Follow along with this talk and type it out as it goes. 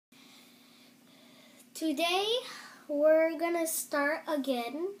Today we're gonna start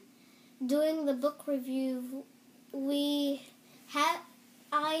again doing the book review. I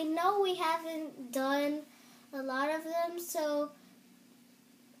know we haven't done a lot of them, so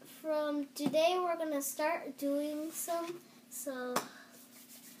from today we're gonna start doing some. So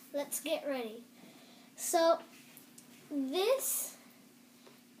let's get ready. So this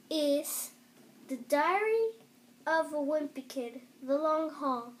is the Diary of a Wimpy Kid, The Long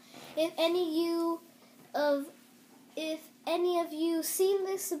Haul. If any of you seen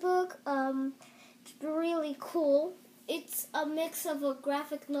this book, it's really cool. It's a mix of a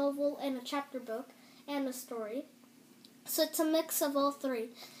graphic novel and a chapter book and a story. So it's a mix of all three.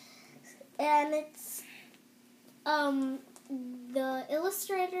 And it's the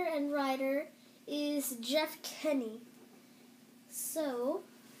illustrator and writer is Kinney. So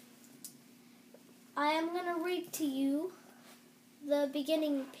I am going to read to you the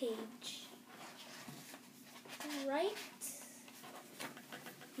beginning page. Right?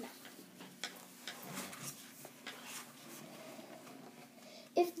 No.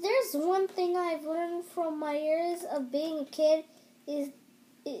 If there's one thing I've learned from my years of being a kid,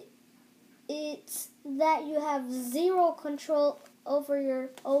 it's that you have zero control over your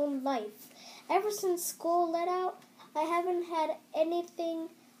own life. Ever since school let out, I haven't had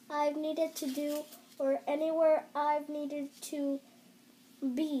anything I've needed to do or anywhere I've needed to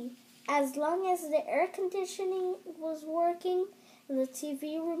be. As long as the air conditioning was working and the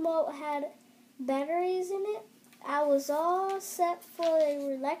TV remote had batteries in it, I was all set for a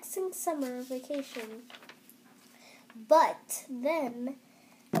relaxing summer vacation. But then,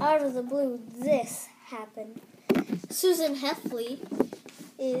 out of the blue, this happened. Susan Heffley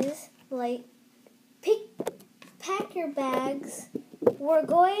is like, pack your bags, we're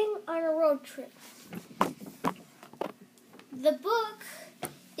going on a road trip. The book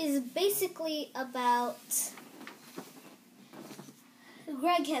is basically about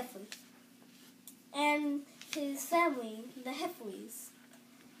Greg Heffley and his family, the Heffleys.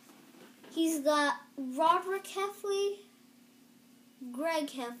 He's got Roderick Heffley,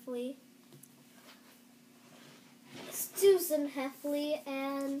 Greg Heffley, Susan Heffley,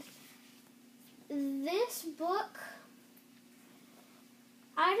 and this book,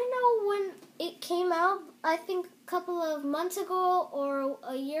 I don't know when it came out, I think a couple of months ago or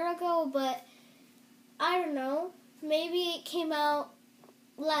a year ago, but I don't know, maybe it came out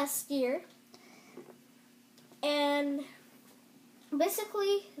last year. And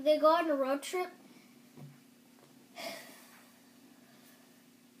basically, they go on a road trip.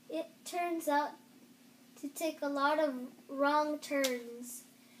 It turns out to take a lot of wrong turns.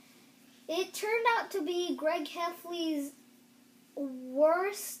 It turned out to be Greg Heffley's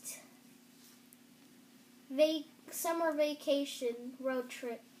worst summer vacation road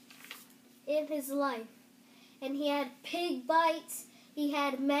trip in his life. And he had pig bites. He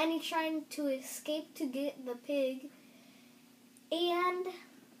had Manny trying to escape to get the pig. And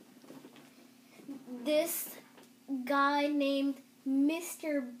this guy named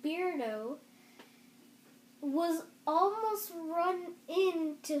Mr. Beardo was almost run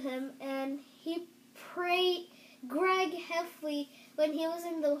into him, and he prayed. Greg Heffley, when he was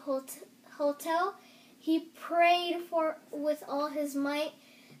in the hotel, he prayed with all his might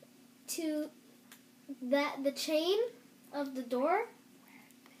to the chain of the door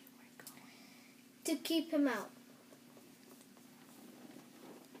to keep him out.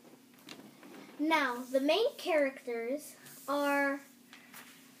 Now, the main characters are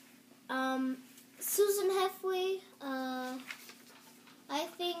Susan Heffley, I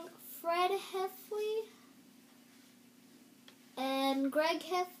think Fred Heffley, and Greg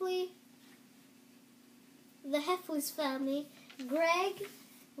Heffley, the Heffleys family, Greg,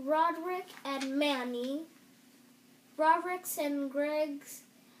 Roderick, and Manny. Roderick's and Greg's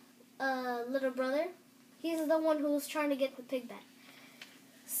little brother. He's the one who was trying to get the pig back.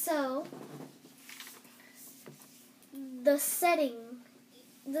 So, the settings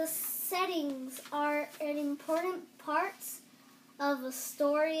are an important parts of a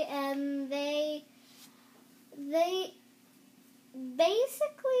story, and they're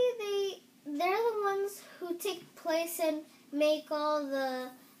the ones who take place and make all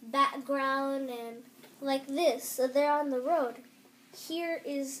the background and like this. So they're on the road. Here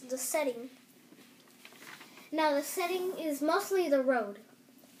is the setting. Now the setting is mostly the road.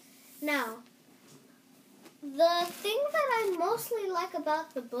 Now, the thing that I mostly like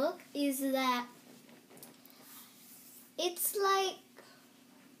about the book is that it's like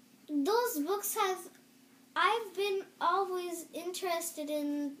those books I've been always interested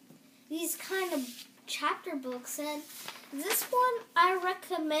in these kind of chapter books, and this one I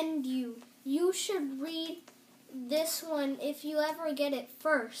recommend you you should read this one if you ever get it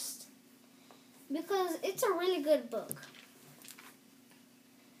first, because it's a really good book.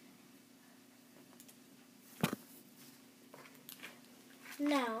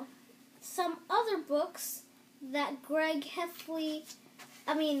 Now, some other books that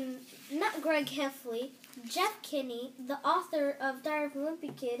Jeff Kinney, the author of Diary of a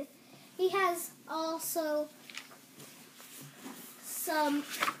Wimpy Kid, he has also some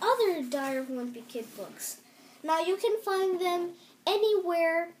other Diary of a Wimpy Kid books. Now, you can find them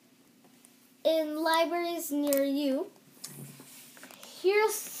anywhere in libraries near you.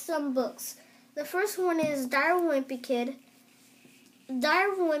 Here's some books. The first one is Diary of a Wimpy Kid,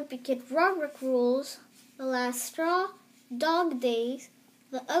 Diary of a Wimpy Kid, Rubric Rules, The Last Straw, Dog Days,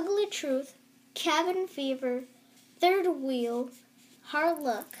 The Ugly Truth, Cabin Fever, Third Wheel, Hard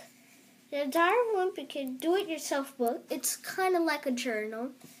Luck. The Diary of a Wimpy Kid do-it-yourself book. It's kind of like a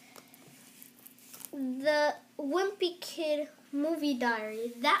journal. The Wimpy Kid movie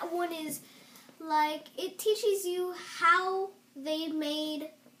diary. That one is like, it teaches you how they made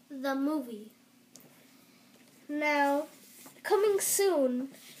the movie. Now, coming soon,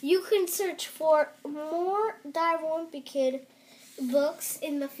 you can search for more Diary of a Wimpy Kid books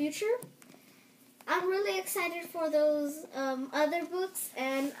in the future. I'm really excited for those other books,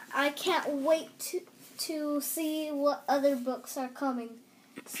 and I can't wait to see what other books are coming.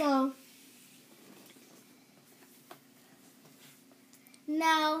 So,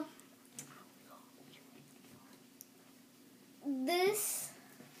 now, this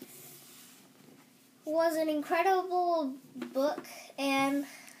was an incredible book, and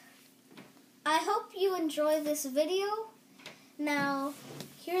I hope you enjoy this video. Now,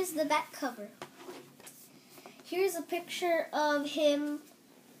 here's the back cover. Here's a picture of him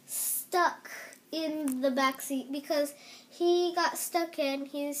stuck in the back seat because he got stuck in,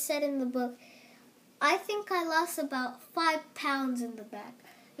 he said in the book, I think I lost about 5 pounds in the back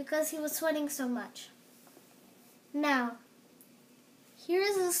because he was sweating so much. Now,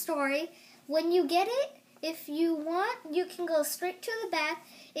 here's the story. When you get it, if you want, you can go straight to the back.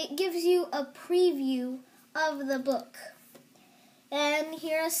 It gives you a preview of the book. And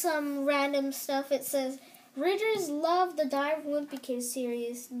here's some random stuff. It says, readers love the Diary of a Wimpy Kid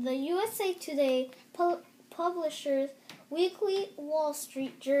series. The USA Today publishers Weekly Wall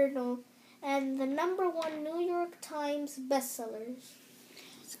Street Journal and the #1 New York Times bestsellers.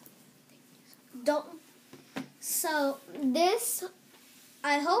 So this,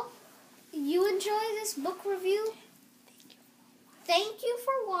 I hope you enjoy this book review. Thank you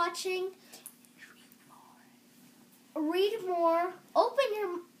for watching. Read more. Open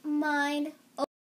your mind.